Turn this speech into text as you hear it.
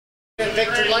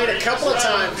Victory lane a couple of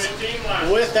times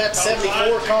with that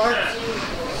 74 car.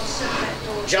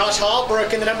 Josh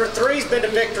Hallbrook in the number 3's been to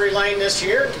victory lane this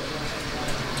year.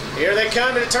 Here they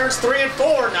come into turns 3 and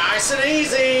 4. Nice and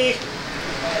easy.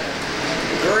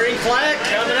 Green flag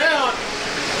coming out.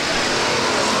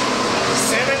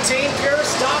 17 pure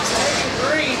stocks taking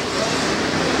green.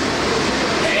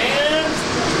 And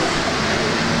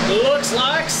looks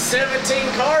like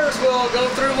 17 cars will go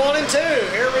through 1 and 2.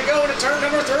 Here we go into turn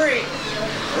number 3.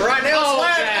 Right now,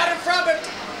 Slab out in front, but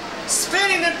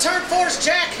spinning in turn 4's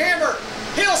Jack Hammer.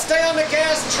 He'll stay on the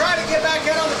gas and try to get back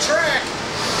out on the track.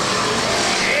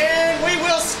 And we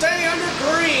will stay under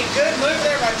green. Good move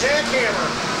there by Jack Hammer.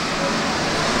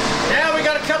 Now we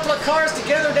got a couple of cars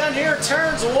together down here,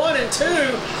 turns 1 and 2.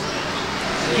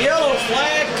 Yellow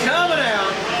flag coming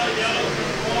out.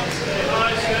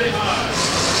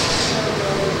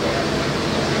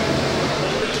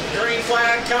 Green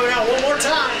flag coming out one more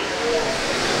time.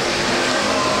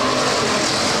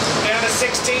 Down to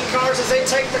 16 cars as they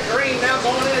take the green, now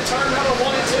going into turn number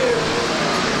 1 and 2.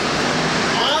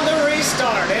 On the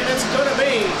restart, and it's going to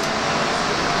be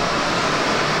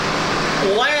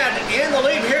Ladd in the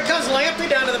lead. Here comes Lampy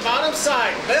down to the bottom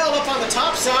side. Bell up on the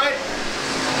top side.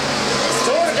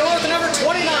 Door to door with the number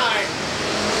 29.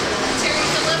 Terry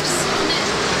Phillips on it.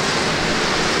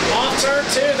 Off turn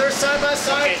 2, they're side by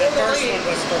side for the lead.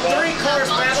 3 cars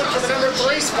battling for the number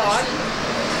 3 spot.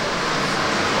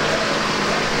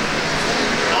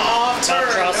 Off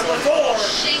turn number 4.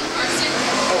 Shane Carson.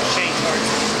 Oh, Shane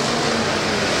Carson.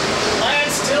 Ladd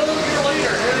still the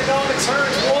leader. Here they go into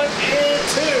turns 1 and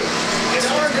 2.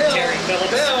 Terry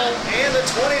Phillips. Bell and the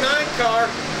 29 car.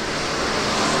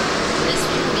 This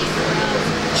one will be for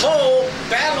Hole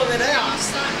battling it out.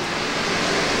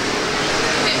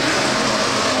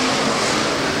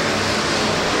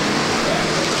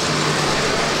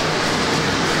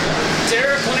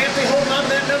 Derek Lampy holding on to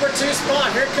that number 2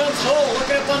 spot. Here comes Hole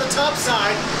looking up on the top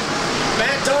side.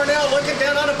 Matt Darnell looking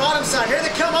down on the bottom side. Here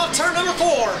they come off turn number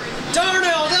 4.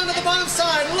 Darnell down to the bottom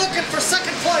side looking for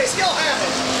second place. He'll have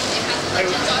it. They have the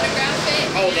Legends autograph it.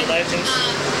 Oh, the Legends.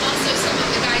 Also some of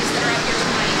the guys that are up here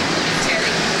tonight, including Terry.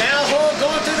 Now Hole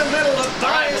going through the middle of All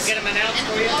right, Bias we'll get him announced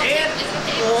for you. and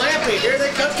Lampy. Here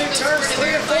they come through turns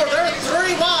 3 and 4. They're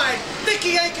 3 wide.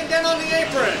 Mickey Aiken down on the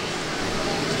apron.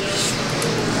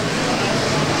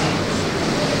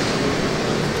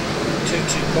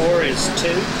 Core is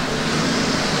 2.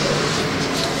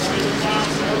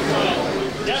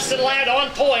 Dustin Ladd on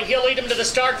point. He'll lead him to the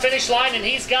start-finish line, and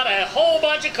he's got a whole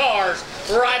bunch of cars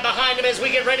right behind him as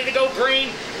we get ready to go green.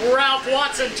 Ralph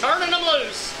Watson turning them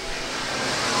loose.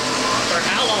 For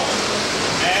how long?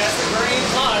 As the green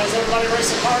flies, everybody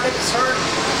racing hard at turn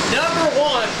number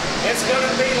 1. It's going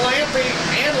to be Lampy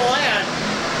and Ladd.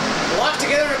 Locked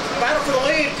together in a battle for the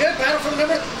lead. Good battle for the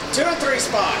number 2 and 3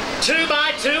 spot. 2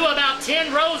 by 2, about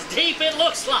 10 rows deep it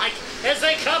looks like, as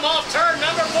they come off turn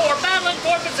number 4, battling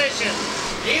for position.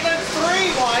 Even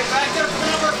 3 wide back there for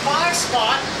the number 5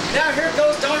 spot. Now here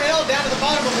goes Darnell down to the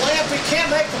bottom of Lampy.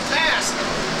 Can't make the pass.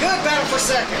 Good battle for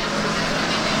second.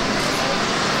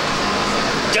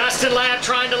 Dustin Ladd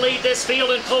trying to lead this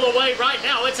field and pull away. Right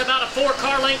now it's about a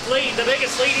 4-car length lead, the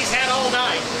biggest lead he's had all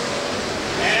night.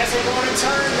 As they go to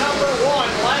turn number 1,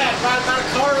 Ladd by about a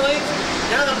car length.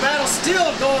 Now the battle still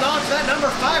going on for that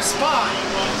number 5 spot.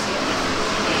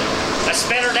 A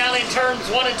spinner down in turns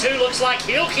 1 and 2. Looks like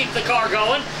he'll keep the car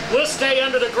going. We'll stay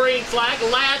under the green flag.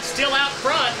 Ladd still out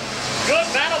front. Good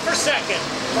battle for second.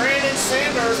 Brandon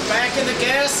Sanders back in the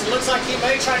gas. Looks like he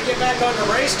may try to get back on the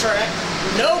racetrack.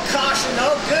 No caution,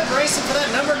 no good racing for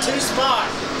that number 2 spot.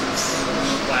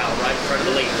 Wow, right in front of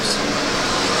the leaders.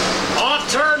 Off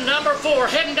turn number 4,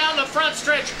 heading down the front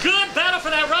stretch. Good battle for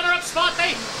that runner-up spot.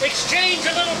 They exchange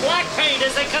a little black paint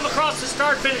as they come across the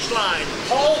start-finish line.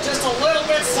 Hole just a little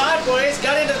bit sideways,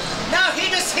 got into, now he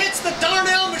just hits the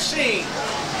Darnell machine.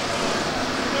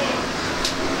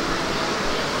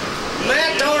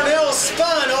 Matt Darnell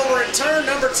spun over at turn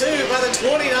number 2 by the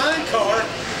 29 car.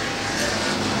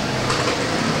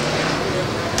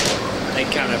 They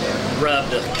kind of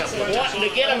rubbed a couple of times. Wanting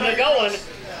to get them to going.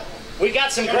 We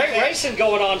got some great racing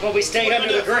going on, but we stayed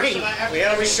under the green.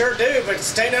 Yeah, we sure do, but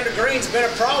staying under green's been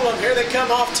a problem. Here they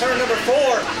come off turn number 4.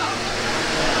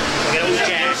 Get old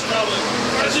Jack. Is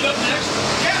it up next?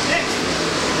 Yeah, next.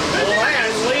 Ladd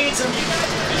leads him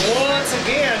once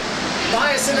again.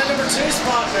 Bias in that number 2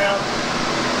 spot now.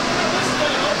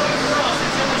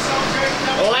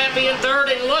 Lampy in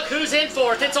 3rd, and look who's in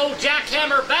 4th. It's old Jack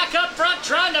Hammer back up front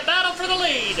trying to battle for the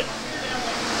lead.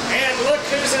 And look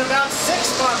who's in about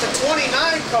 6th spot, the 29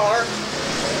 car.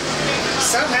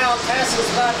 Somehow it passes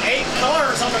about 8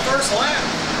 cars on the first lap.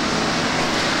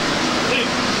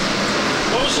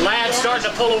 Ladd starting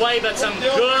to pull away, but some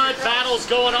good battles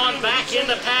going on back in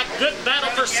the pack. Good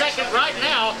battle for second right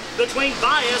now between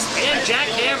Bias and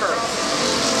Jackhammer.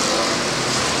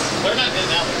 They're not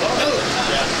getting out of the car.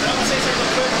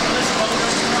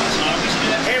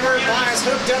 Hammer and Bias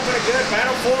hooked up in a good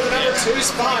battle for the number 2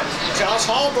 spot. Josh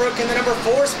Hallbrook in the number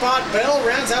 4 spot. Bell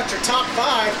rounds out your top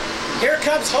 5. Here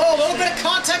comes Hall, a little bit of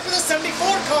contact with a 74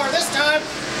 car this time,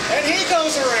 and he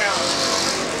goes around.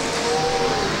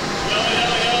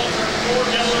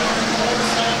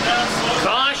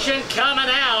 Caution coming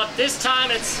out. This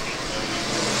time it's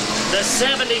the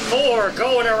 74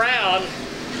 going around.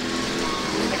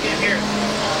 I can't hear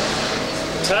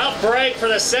it. Tough break for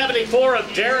the 74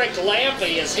 of Derek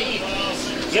Lampy as he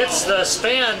gets the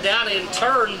spin down in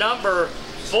turn number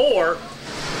 4.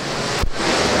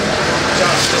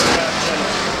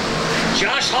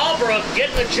 Josh Hallbrook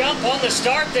getting the jump on the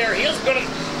start there. He's going to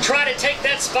try to take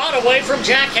that spot away from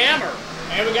Jackhammer.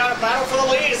 And we got a battle for the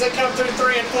lead as they come through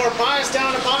 3 and 4. Bias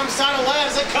down the bottom side of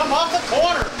Ladd as they come off the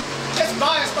corner. It's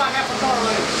Bias by half a car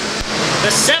length.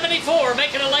 The 74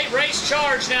 making a late race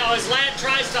charge now as Ladd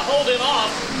tries to hold him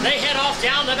off. They head off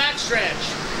down the backstretch.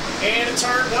 And in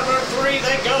turn number 3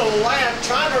 they go. Ladd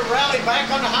trying to rally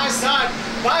back on the high side.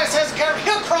 Bias has a cover.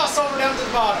 He'll cross over down to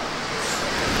the bottom.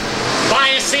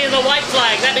 Bias seeing the white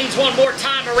flag. That means one more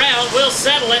time around. We'll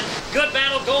settle it. Good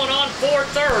battle going on for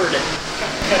third.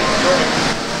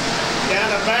 Down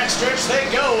the backstretch they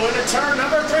go into turn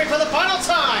number 3 for the final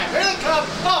time. Here they come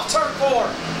off turn 4.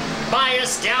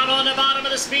 Bias down on the bottom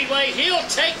of the speedway. He'll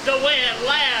take the win.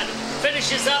 Ladd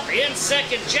finishes up in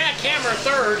second. Jackhammer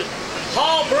third.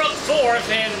 Hallbrook fourth.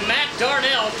 And Matt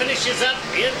Darnell finishes up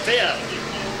in fifth.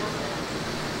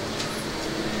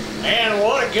 And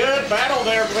what a good battle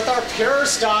there with our pure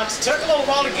stocks. Took a little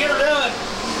while to get her done.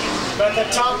 But the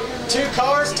top 2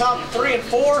 cars, top 3 and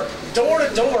 4, door to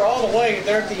door all the way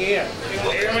there at the end.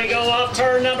 Here we go off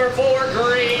turn number 4.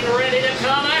 Green ready to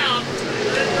come out.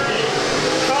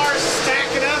 Cars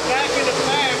stacking up back in the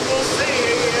back. We'll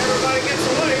see. Everybody gets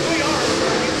away. We are.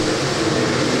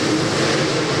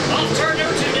 Off turn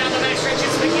number 2 down the backstretch.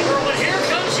 It's Mickey Burrow. But here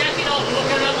comes Jackie Dalton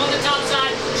looking up on the top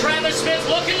side. Travis Smith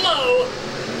looking low.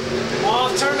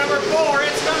 Off turn number 4,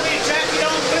 it's going to be Jackie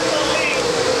Dalton with the lead.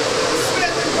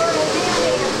 Smith and Burrow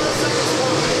door for the second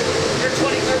spot. Your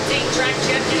 2013 track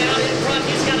champion out in front.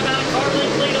 He's got about a car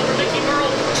length lead over Mickey Burrow.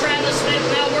 Travis Smith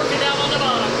now working down on the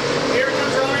bottom. Here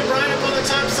comes Ronnie Bryant up on the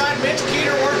top side. Mitch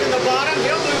Keeter working the bottom.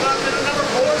 He'll move up to the number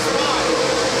 4 spot.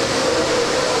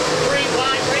 3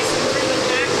 wide racing through the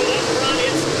pack, but up front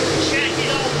it's Jackie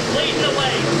Dalton leading the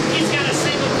way. He's got a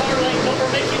single car length over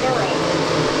Mickey Burrow.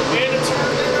 Into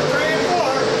turn number 3 and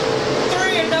 4.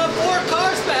 3 and now 4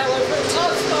 cars battling for the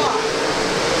top spot.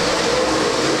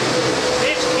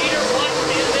 Mitch Keeter won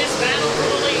in this battle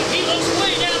for the lead. He looks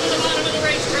way down to the bottom of the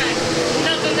racetrack.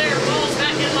 Nothing there, falls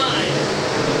back in line.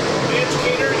 Mitch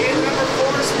Keeter in number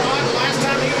 4 spot. Last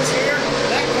time he was here,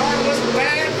 that car was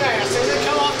bad fast as they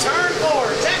come off turn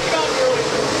 4. Jackie Dalton early.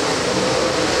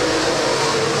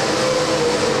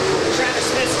 Travis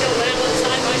Smith still battling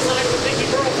side by side with Mickey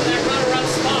Burrow for that runner-up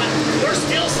spot. They're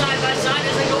still side by side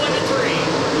as they go into 3.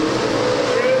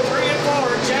 Through 3 and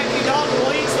 4, Jackie Dalton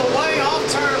leads the way off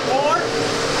turn 4.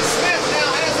 Smith now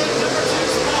has a number 2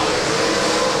 spot.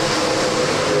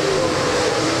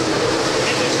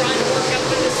 And he's trying to work up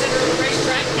in the center of the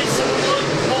racetrack, get some good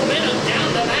momentum down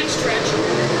the backstretch.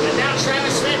 And now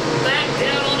Travis Smith back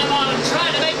down on the bottom,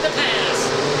 trying to make the pass.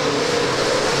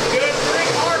 Good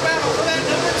 3-car battle for that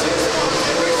number 2 spot.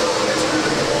 Every song is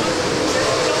number 1.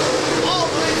 Jackie Dalton all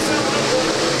by himself.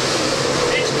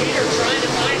 Mitch Keeter trying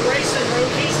to find racing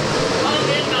room. He's hung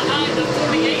in behind the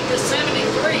 48 to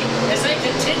 73 as they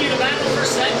continue to battle for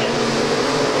second.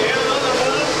 Down on the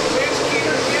hub, Mitch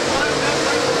Keeter can't find enough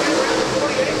room to get around the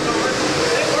 48 car.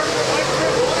 They work their way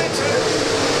through 1 and 2.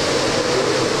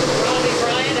 Ronnie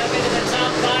Bryant up into the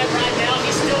top 5 right now.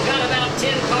 He's still got about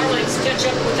 10 car lengths to catch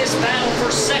up with this battle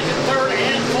for second, third,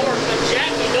 and fourth. But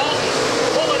Jackie Dalton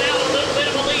pulling out a little bit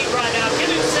of a lead right now. Give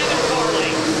him 7 car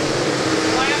lengths.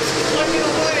 Laps flicking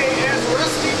away as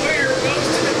Rusty Weir goes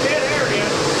to the pit area.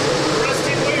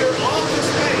 Rusty Weir off the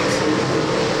space.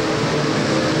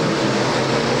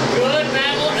 Good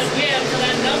battle again for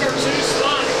that number 2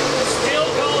 spot. Still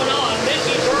going on.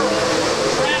 Mickey Burrow,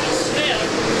 Travis Smith,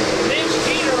 Mitch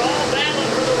Keeter all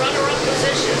battling for the runner-up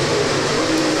position.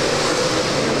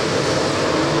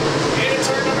 Into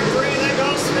turn number 3 they go.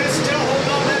 Smith still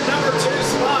holding on that number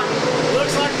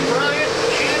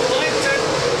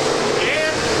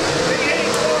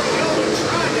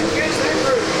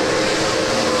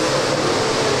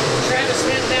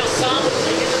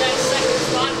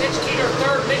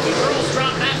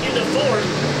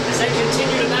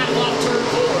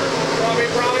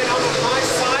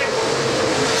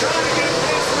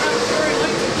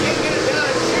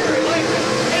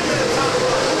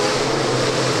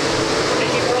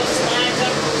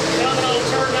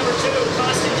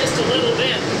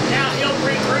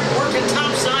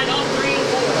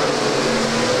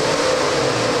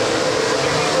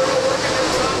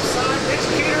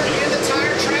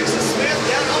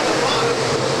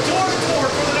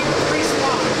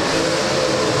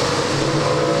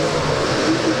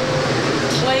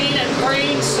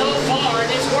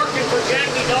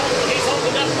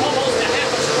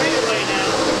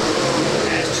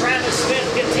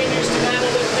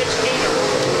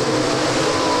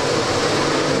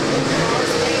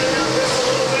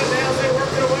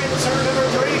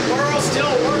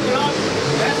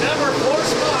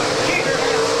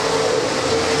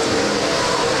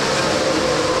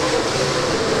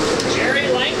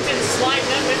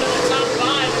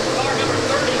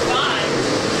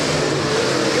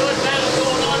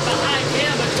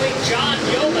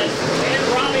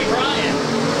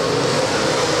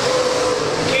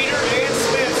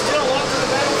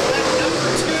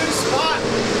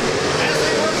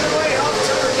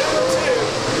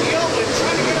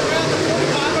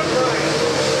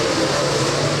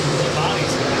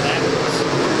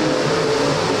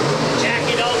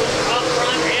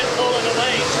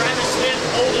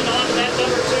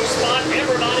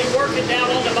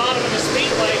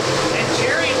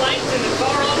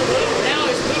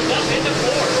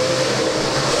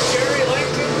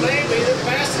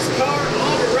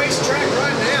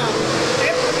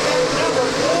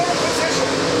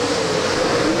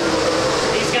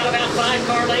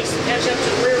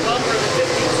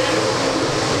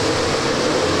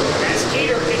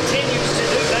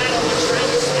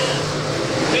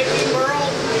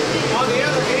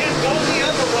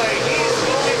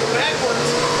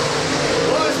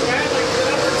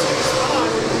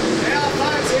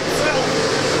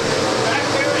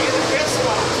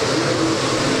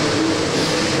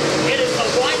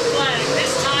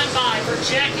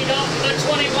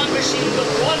leading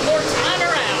with one more timer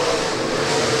out.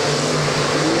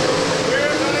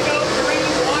 We're going to go green,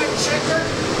 white, checker,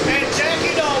 and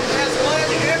Jackie Dalton has led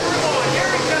everyone. Here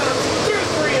he comes through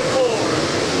 3 and 4.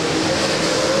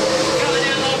 Coming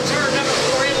out on turn number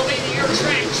 4, it'll be the Your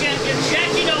Track champion,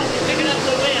 Jackie Dalton, picking up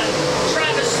the win.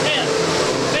 Travis Smith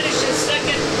finishes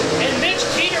second, and Mitch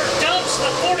Keeter dumps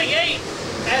the 48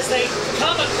 as they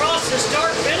come across the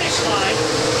start-finish line.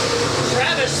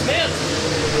 Travis Smith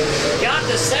got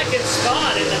the second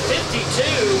spot in the 52,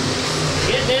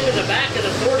 getting into the back of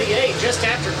the 48 just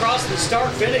after crossing the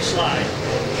start-finish line.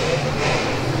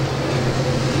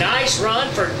 Nice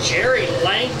run for Jerry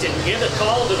Langton. Give a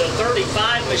call to the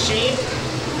 35 machine.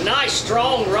 Nice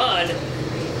strong run.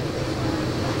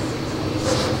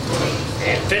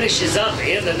 And finishes up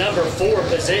in the number 4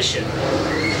 position.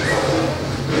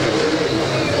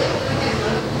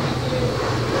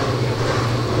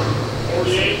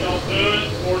 48, don't do it.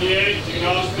 48, you can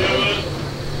always do it.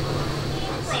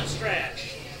 Front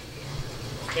stretch.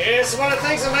 It's one of the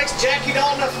things that makes Jackie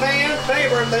Dalton a fan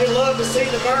favorite. They love to see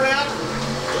the burnout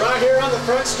right here on the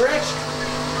front stretch.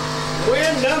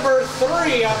 Win number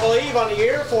 3, I believe, on the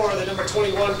year for the number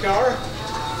 21 car. How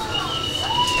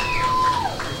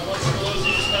much are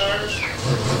those tires?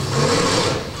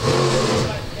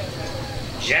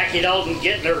 Jackie Dalton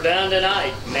getting her done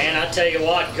tonight. Man, I tell you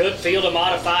what, good field of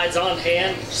modifieds on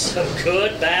hand. Some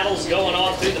good battles going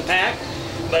on through the pack.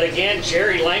 But again,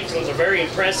 Jerry Langton with a very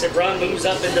impressive run, moves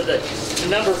up into the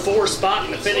number 4 spot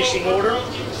in the finishing order.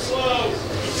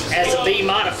 As the B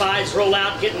modifieds roll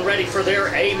out, getting ready for their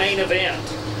A main event.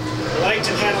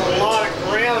 Langton had a lot of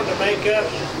ground to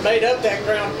made up that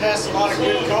ground past a lot of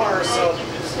good cars. So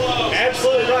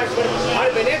absolutely right. But it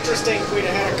might have been interesting if we'd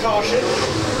have had a caution.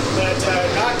 But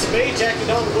not to be. Jackie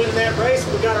Dalton winning that race.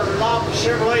 We got a reliable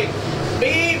Chevrolet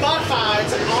B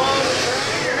modifieds on the track.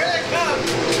 Here they come.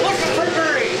 Looking for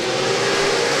green.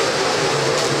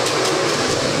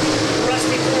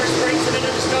 Rusty Forrest brings them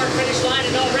into the start-finish line,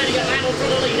 and already a battle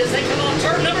for the lead as they come on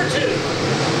turn number 2.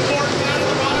 Ford down to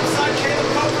the bottom side. Caleb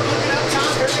Coker looking up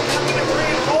top. Here they come into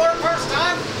 3 and 4. First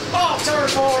time off turn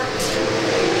 4.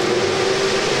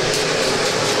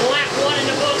 Lap 1 in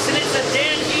the books, and it's a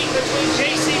dead heat between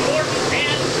J.C. Morton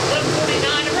and the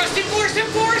 49. And Rusty Forrest and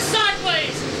Forrest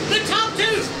sideways. The top 2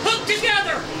 hooked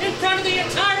together in front of the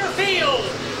entire field.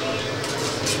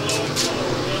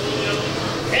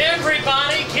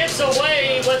 Everybody gets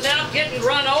away without getting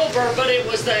run over, but it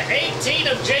was the 18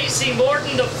 of J.C.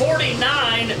 Morton, the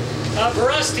 49 of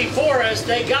Rusty Forrest.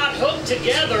 They got hooked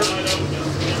together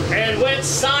and went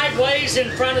sideways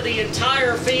in front of the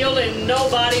entire field, and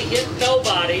nobody hit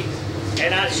nobody,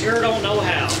 and I sure don't know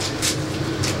how.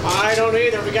 I don't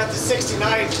either. We got the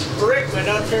 69 Brickman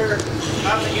up here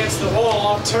up against the wall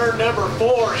on turn number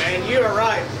 4, and you are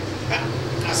right.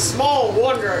 A small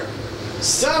wonder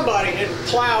somebody didn't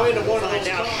plow into one of those Find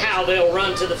out cars. how they'll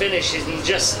run to the finish in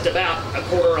just about a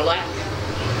quarter a lap.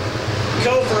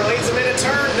 Cofer leads them into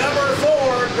turn number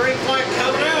 4. Green flag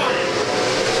coming out.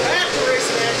 Back to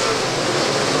racing action.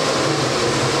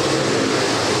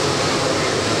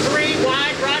 3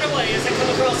 wide right away as they come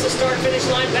across the start-finish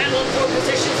line, battling for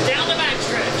positions down the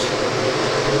backstretch.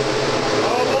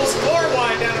 Almost 4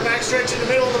 wide down the backstretch in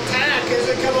the middle of the pack as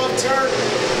they come off turn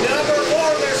number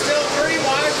 4. There's still 3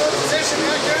 wide for position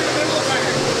right there in the middle of the pack.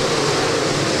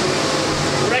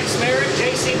 Rex Merritt,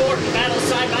 J.C. Morton battle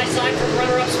side by side for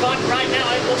runner-up spot. Right now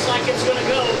it looks like it's going to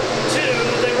go to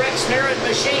the Rex Merritt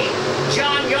machine.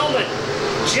 John Yeoman,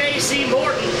 J.C.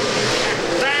 Morton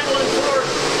battling for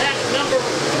that number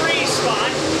 3 spot.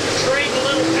 Trading a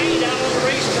little paint out on the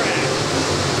racetrack.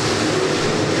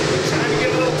 Trying to get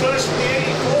a little push from the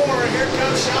 84, and here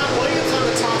comes Sean Williams on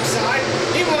the top side.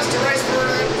 He wants to race for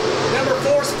that number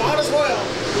 4 spot as well.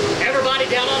 Everybody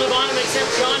down on the bottom except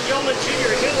John Yeoman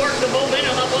Jr. He'll work the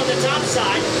momentum up on the top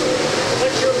side.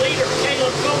 But your leader,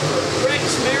 Caleb Cofer, Rex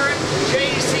Merritt,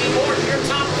 J.C. Morton, your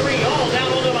top 3 all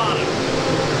down on the bottom.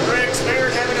 Rex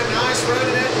Merritt having a nice run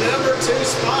in that number 2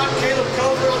 spot. Caleb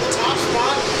Cofer on the top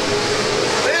spot.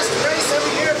 Best race of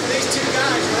the year for these 2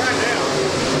 guys right now.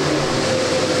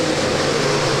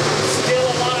 Still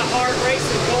a lot of hard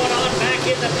racing going on back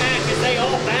in the pack as they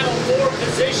all battle for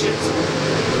positions.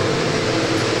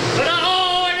 But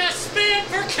oh, and a spin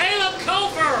for Caleb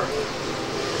Cofer.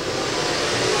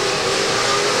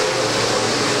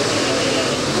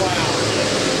 Wow.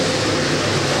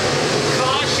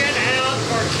 Caution out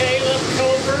for Caleb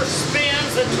Cofer.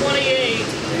 Spins the 28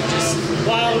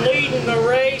 while leading the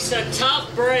race. A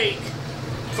tough break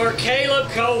for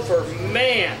Caleb Cofer.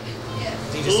 Man.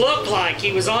 Looked like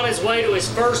he was on his way to his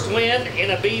first win in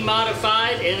a B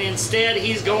modified, and instead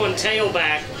he's going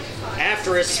tailback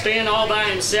after a spin all by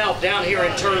himself down here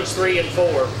in turns 3 and 4.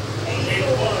 Here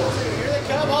they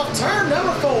come off turn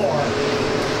number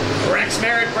 4. Rex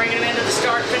Merritt bringing him into the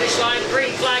start-finish line.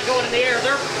 Green flag going in the air.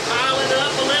 They're piling it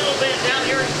up a little bit down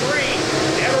here in 3.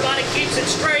 Everybody keeps it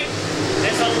straight.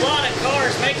 There's a lot of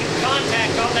cars making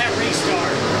contact on that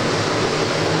restart.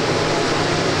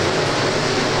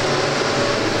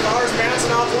 Cars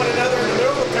bouncing off one another in the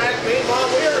middle of the pack. Meanwhile,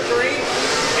 we are green.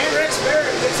 And Rex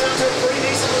Merritt gets out to a pretty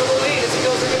decent little lead as he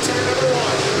goes into turn number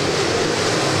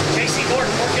 1. J.C.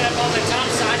 Morton working up on the top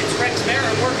side. It's Rex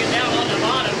Merritt working down on the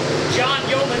bottom. John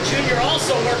Yeoman Jr.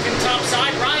 also working top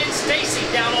side. Ryan Stacy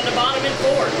down on the bottom in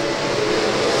 4th.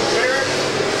 Merritt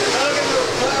hugging the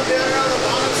club down there on the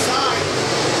bottom side.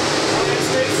 Ryan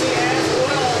Stacy as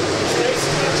well.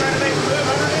 Stacy's going to try to make a move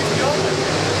underneath Yeoman.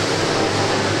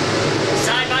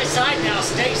 Side by side now,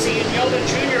 Stacy and Yeoman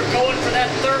Jr. going for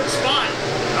that 3rd spot.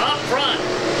 Up front,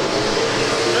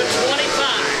 the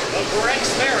 25 of Rex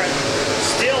Merritt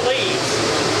still leads.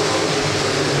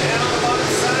 Down on the bottom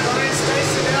side, Ryan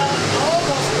Stacy now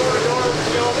almost door-to-door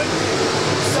with Yeoman.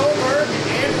 Solberg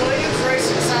and Williams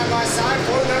racing side by side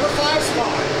for the number 5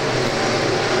 spot.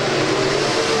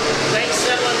 Things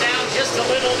settling down just a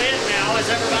little bit now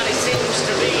as everybody seems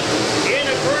to be in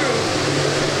a groove.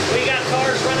 We got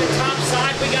cars running top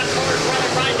side. We got cars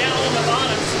running right down on the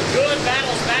bottom. Some good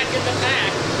battles back in the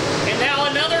pack. And now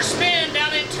another spin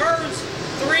down in turns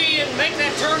 3 and make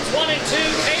that turns 1 and 2.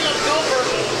 Caleb Coper,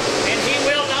 and he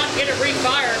will not get it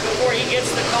refired before he gets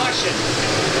the caution.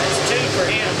 That's 2 for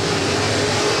him.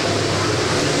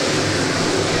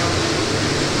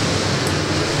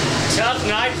 Tough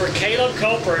night for Caleb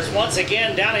Coper as once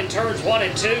again down in turns 1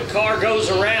 and 2. Car goes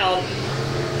around.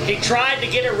 He tried to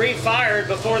get it refired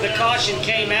before the caution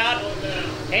came out,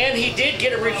 and he did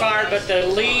get it refired, but the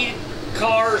lead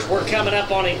cars were coming up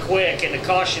on him quick, and the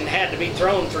caution had to be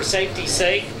thrown for safety's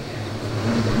sake.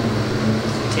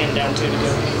 10 down, 2 to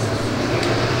go.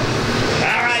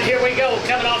 All right, here we go.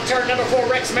 Coming off turn number 4,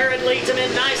 Rex Merritt leads him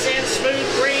in nice and smooth,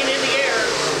 green in the air.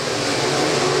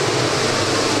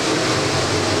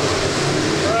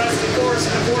 Rusty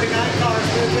Corson, the 49 cars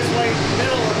move his way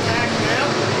middle of the pack now.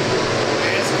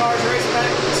 As cars race back,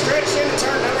 stretch into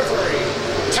turn number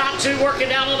 3. Top 2 working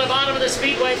down on the bottom of the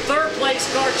speedway. 3rd place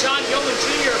car, John Yeoman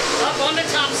Jr. up on the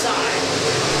top side.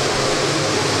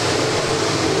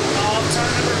 Off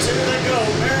turn number 2 they go.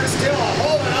 Merritt still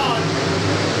holding on.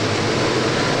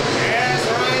 As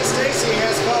Ryan Stacy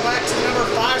has fell back to the number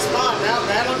 5 spot, now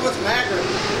battling with Magrin.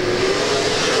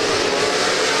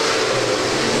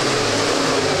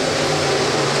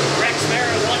 Rex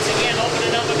Merritt once again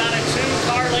opening up about a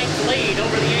 2-car length lead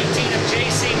over the 18 of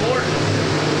J.C. Morton.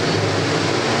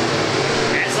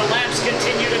 As the laps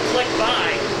continue to click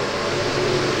by.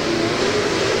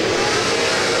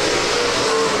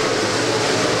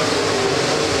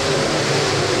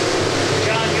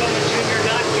 John Yeoman Jr.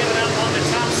 not giving up on the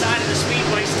top side of the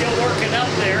speedway, still working up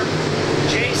there.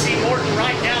 J.C. Morton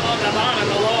right down on the bottom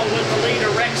along with the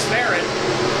leader Rex Merritt.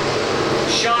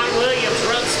 Sean Williams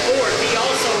runs 4th. He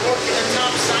also working the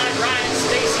top side. Ryan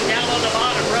Stacy down on the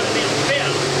bottom running in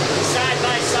 5th.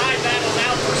 Side-by-side battle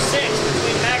now for 6th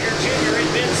between Maggard Jr. and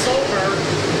Ben Solberg.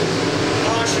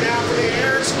 Caution out for the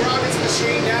Eric Scroggins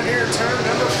machine down here, turn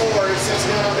number 4. It sits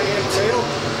down on the infield.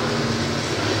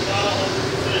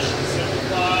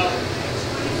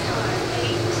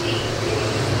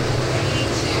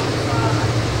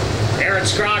 Aaron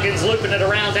Scroggins looping it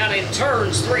around down in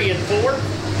turns 3 and 4.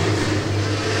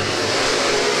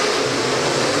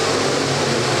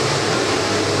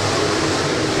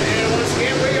 And once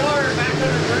again, we are back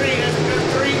under green as we go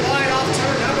 3 wide off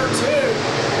turn number 2.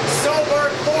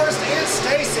 Solberg, Forrest, and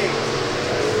Stacy.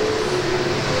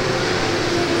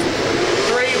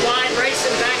 3 wide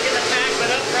racing back in the pack, but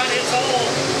up front it's all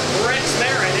Rex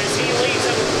Merritt as he leads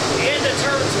them into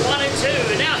turns 1 and 2.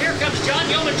 And now here comes John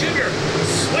Yeoman Jr.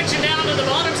 switching down to the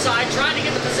bottom side, trying to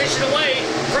get the position away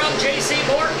from J.C.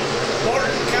 Morton.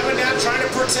 Morton coming down trying to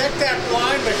protect that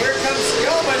line, but here comes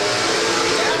Yeoman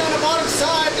down on the bottom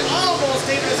side, almost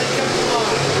even as it comes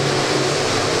along.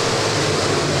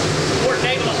 Morton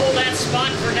able to hold that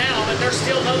spot for now, but they're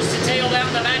still nose to tail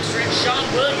down the backstretch. Sean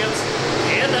Williams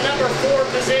in the number 4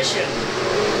 position.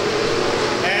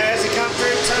 As he comes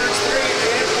through turns 3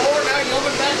 and 4, now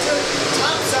Yeoman back to the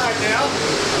top side now.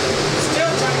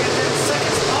 Still trying to get that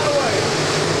 2nd spot away.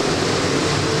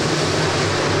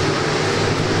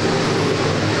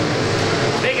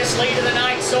 Biggest lead of the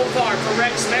night so far for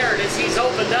Rex Merritt as he's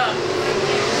opened up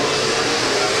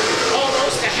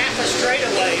almost a half a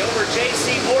straightaway over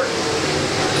J.C. Morton.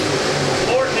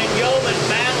 Morton and Yeoman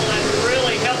battling,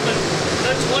 really helping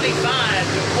the 25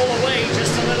 to pull away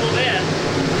just a little bit.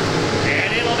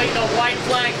 a white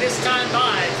flag this time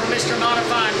by for Mr.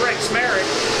 Modified Rex Merritt.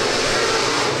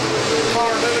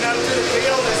 Car moving up to the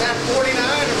field is at 49,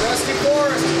 Rusty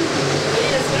Forrest. He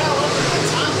is now up in the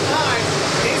top 9.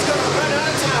 He's going to run out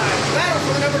of time. Battle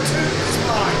for the number 2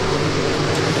 spot.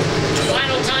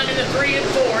 Final time in the 3 and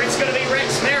 4. It's going to be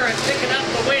Rex Merritt picking up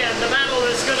the win. The battle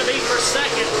is going to be for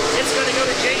second. It's going to go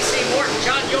to J.C. Morton,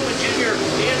 John Yeoman Jr.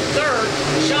 in third,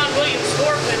 Sean Williams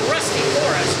fourth, and Rusty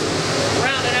Forrest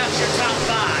rounding out your top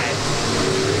 5.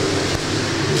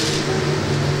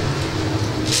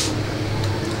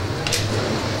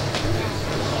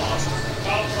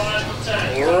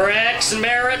 Rex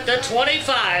Merritt, the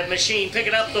 25 machine,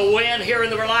 picking up the win here in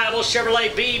the reliable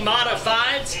Chevrolet B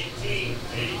Modifieds.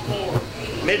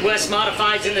 Midwest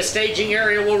Modifieds in the staging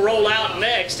area will roll out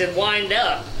next and wind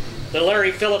up the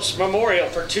Larry Phillips Memorial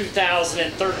for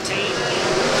 2013.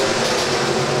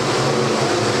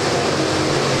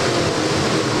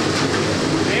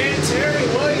 And Terry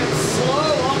Williams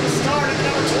slow on the start at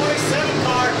number 27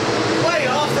 car, way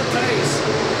off the pace.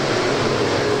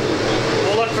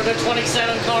 We'll look for the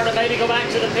 27 car to maybe go back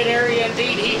to the pit area.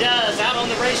 Indeed, he does. Out on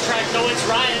the racetrack, though, it's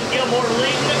Ryan Gilmore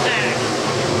leading the pack.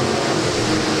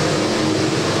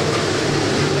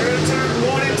 Through turn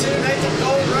 1 and 2, Nathan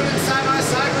Gold running side by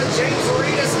side with James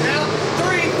Reedus. Now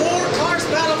 3-4 cars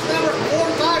battle for number 4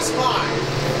 and 5 spot.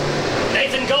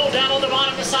 Nathan Gold down on the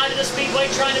bottom of the side of the speedway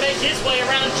trying to make his way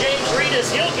around James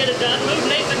Reedus. He'll get it done. Move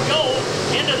Nathan Gold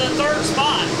into the 3rd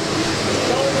spot.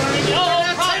 Gold running.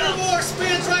 Taylor Moore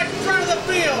spins right in front of the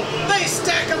field. They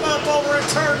stack him up over in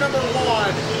turn number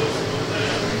 1.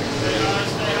 Stay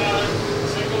high.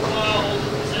 Single file, hold the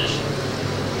position.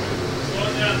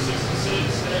 Going down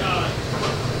 66, stay high.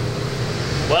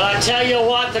 Well, I tell you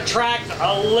what, the track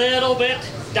a little bit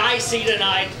dicey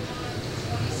tonight.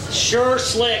 Sure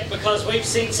slick, because we've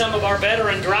seen some of our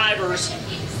veteran drivers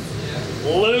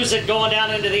lose it going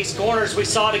down into these corners. We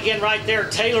saw it again right there.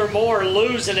 Taylor Moore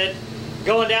losing it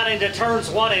going down into turns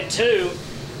 1 and 2.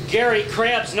 Gary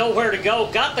Krebs nowhere to go.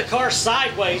 Got the car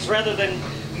sideways rather than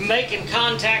making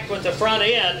contact with the front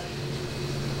end.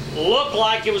 Looked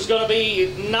like it was going to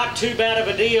be not too bad of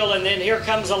a deal, and then here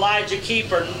comes Elijah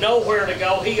Keeper, nowhere to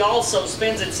go. He also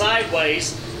spins it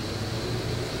sideways,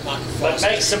 but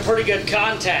makes some pretty good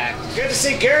contact. Good to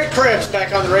see Gary Krebs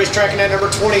back on the racetrack in that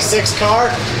number 26 car.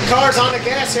 Cars on the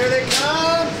gas, here they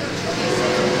come.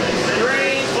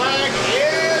 Green flag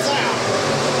is out.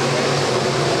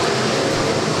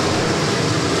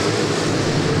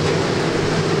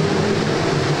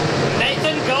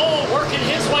 Nathan Gold working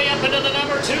his way up into the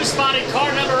number 2 spot in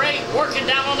car number 8, working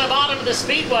down on the bottom of the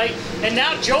speedway, and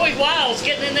now Joey Wiles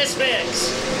getting in this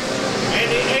mix. And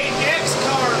the 8X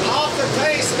car off the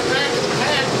pace in the back of the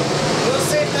pack. We'll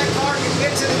see if that car can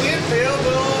get to the infield,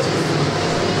 but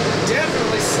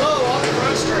definitely slow on the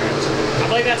front stretch. I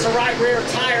believe that's a right rear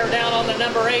tire down on the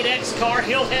number 8X car.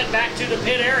 He'll head back to the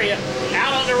pit area.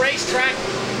 Out on the racetrack,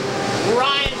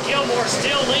 Ryan Gilmore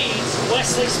still leads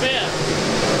Wesley Smith.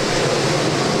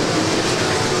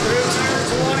 Through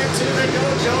turns 1 and 2 they go.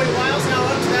 Joey Wiles now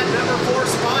up to that number 4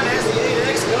 spot as the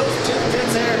 8X goes to the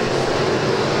pits there.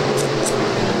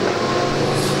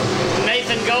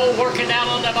 Nathan Gold working down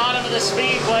on the bottom of the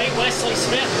speedway. Wesley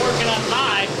Smith working up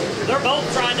high. They're both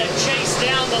trying to chase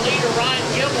down the leader, Ryan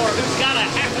Gilmore, who's got a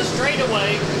half a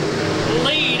straightaway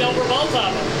lead over both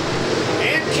of them.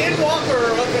 And Ken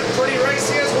Walker looking pretty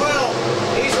racy as well.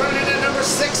 He's running at number 6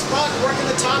 spot, working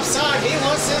the top side. He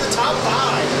wants in the top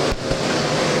 5.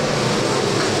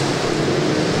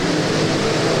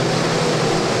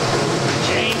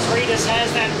 James Reedus has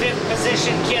that 5th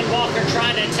position. Ken Walker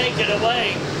trying to take it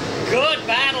away. Good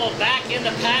battle back in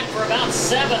the pack for about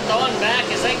 7th on back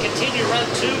as they continue to run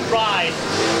 2 wide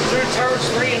through turns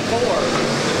 3 and 4.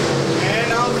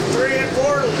 And on 3 and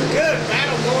 4, good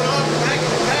battle going on back in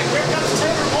the pack. Here comes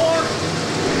Taylor Moore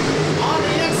on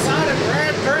the inside of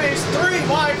Brad Graves. 3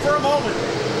 wide for a moment.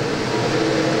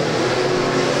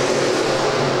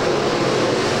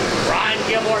 Ryan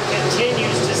Gilmore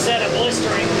continues to set a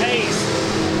blistering pace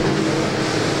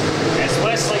as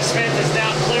Wesley Smith has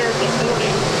now cleared the number 8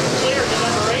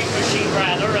 machine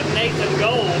of Nathan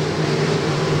Gold.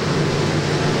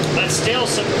 But still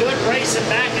some good racing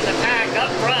back in the pack up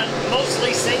front,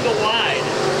 mostly single wide.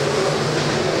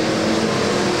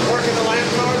 Working the lap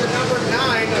car, the number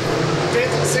 9, the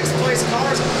 5th and 6th place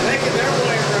cars making their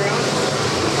way around.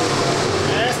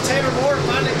 As Taylor Moore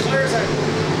finally clears a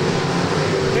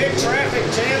big traffic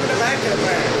jam in the back of the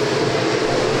pack.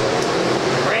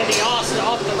 Randy Austin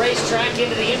off the racetrack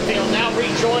into the infield, now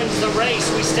rejoins the race.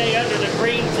 We stay under the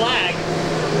green flag.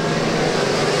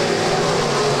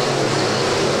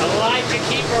 Elijah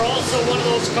Keeper also also one of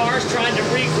those cars trying to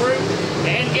regroup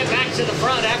and get back to the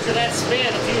front after that spin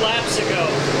a few laps ago.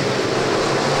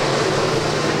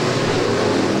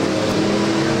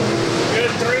 Good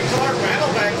three-car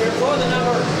battle back there for the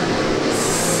number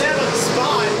 7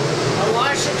 spot.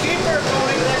 Elisha Keeper going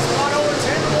into that spot over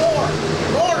 10 more.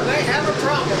 More may have a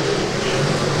problem.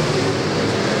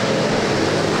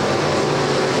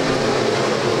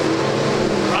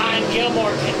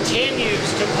 Gilmore continues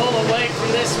to pull away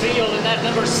from this field in that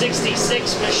number 66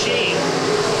 machine.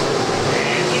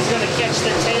 And he's going to catch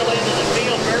the tail end of the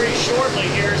field very shortly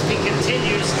here as he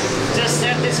continues to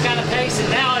set this kind of pace.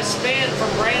 And now a spin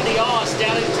from Randy Oss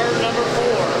down in turn number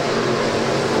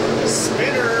 4.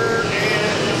 Spinner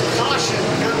and caution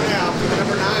coming out for the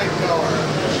number 9 car.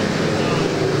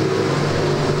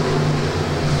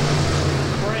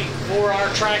 Great for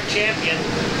our track champion.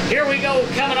 Here we go,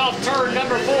 coming off turn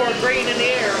number 4, green in the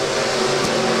air.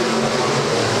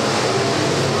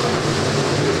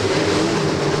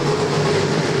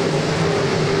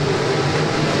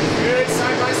 Good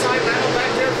side-by-side battle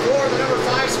back there for the number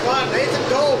 5 spot. Nathan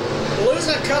Gold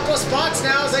losing a couple of spots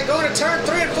now as they go into turn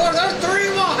 3 and 4. They're 3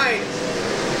 wide.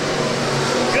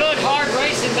 Good hard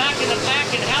racing back in the pack,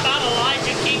 and how about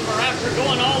Elijah Keeper after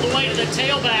going all the way to the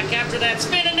tailback after that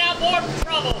spin, and now more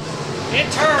trouble. It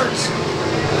turns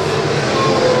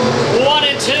 1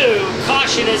 and 2.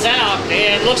 Caution is out,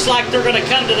 and looks like they're going to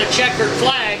come to the checkered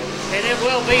flag, and it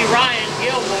will be Ryan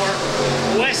Gilmore,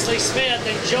 Wesley Smith,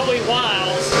 and Joey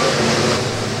Wiles.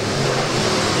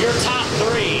 Your top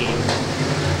 3.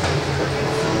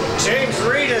 James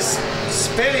Reed is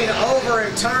spinning over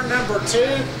in turn number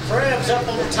 2. Krebs up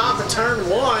on the top of turn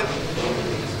 1.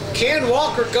 Ken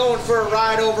Walker going for a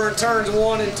ride over in turns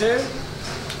 1 and 2.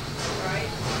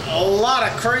 A lot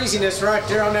of craziness right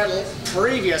there on that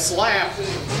previous lap.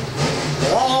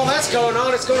 While all that's going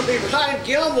on, it's going to be Ryan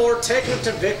Gilmore taking it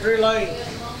to victory lane.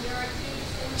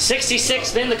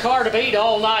 66 been the car to beat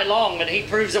all night long, but he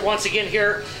proves it once again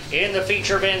here in the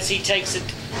feature events. He takes it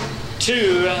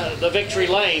to the victory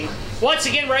lane. Once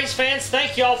again, race fans,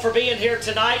 thank you all for being here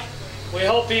tonight. We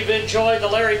hope you've enjoyed the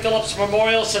Larry Phillips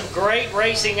Memorial. Some great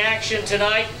racing action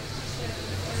tonight.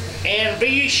 And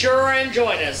be sure and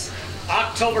join us.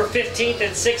 October 15th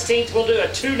and 16th, we'll do a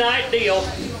 2-night deal,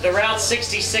 the Route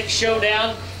 66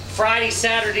 Showdown, Friday,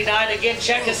 Saturday night. Again,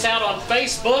 check us out on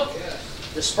Facebook,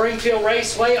 the Springfield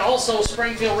Raceway, also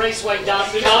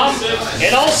SpringfieldRaceway.com,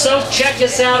 and also check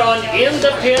us out on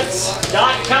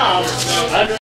InThePits.com.